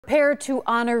Prepare to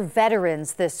honor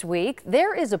veterans this week.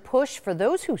 There is a push for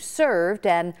those who served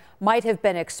and might have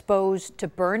been exposed to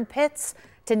burn pits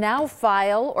to now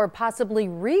file or possibly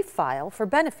refile for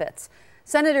benefits.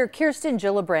 Senator Kirsten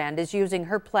Gillibrand is using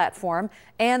her platform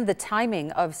and the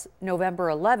timing of November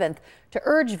 11th to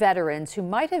urge veterans who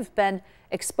might have been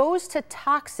exposed to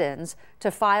toxins to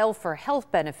file for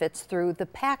health benefits through the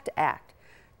Pact Act.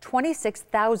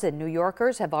 26,000 New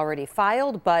Yorkers have already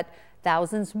filed, but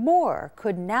thousands more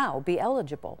could now be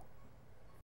eligible.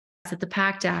 The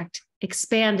Pact Act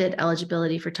expanded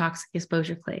eligibility for toxic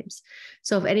exposure claims.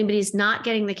 So if anybody's not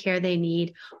getting the care they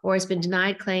need or has been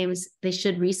denied claims, they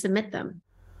should resubmit them.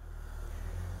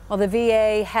 Well, the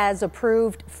VA has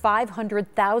approved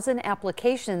 500,000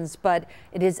 applications, but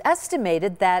it is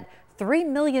estimated that 3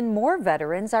 million more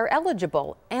veterans are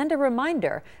eligible. And a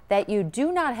reminder that you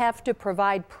do not have to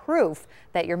provide proof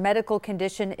that your medical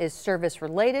condition is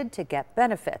service-related to get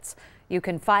benefits. You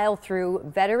can file through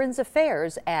Veterans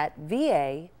Affairs at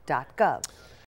va.gov.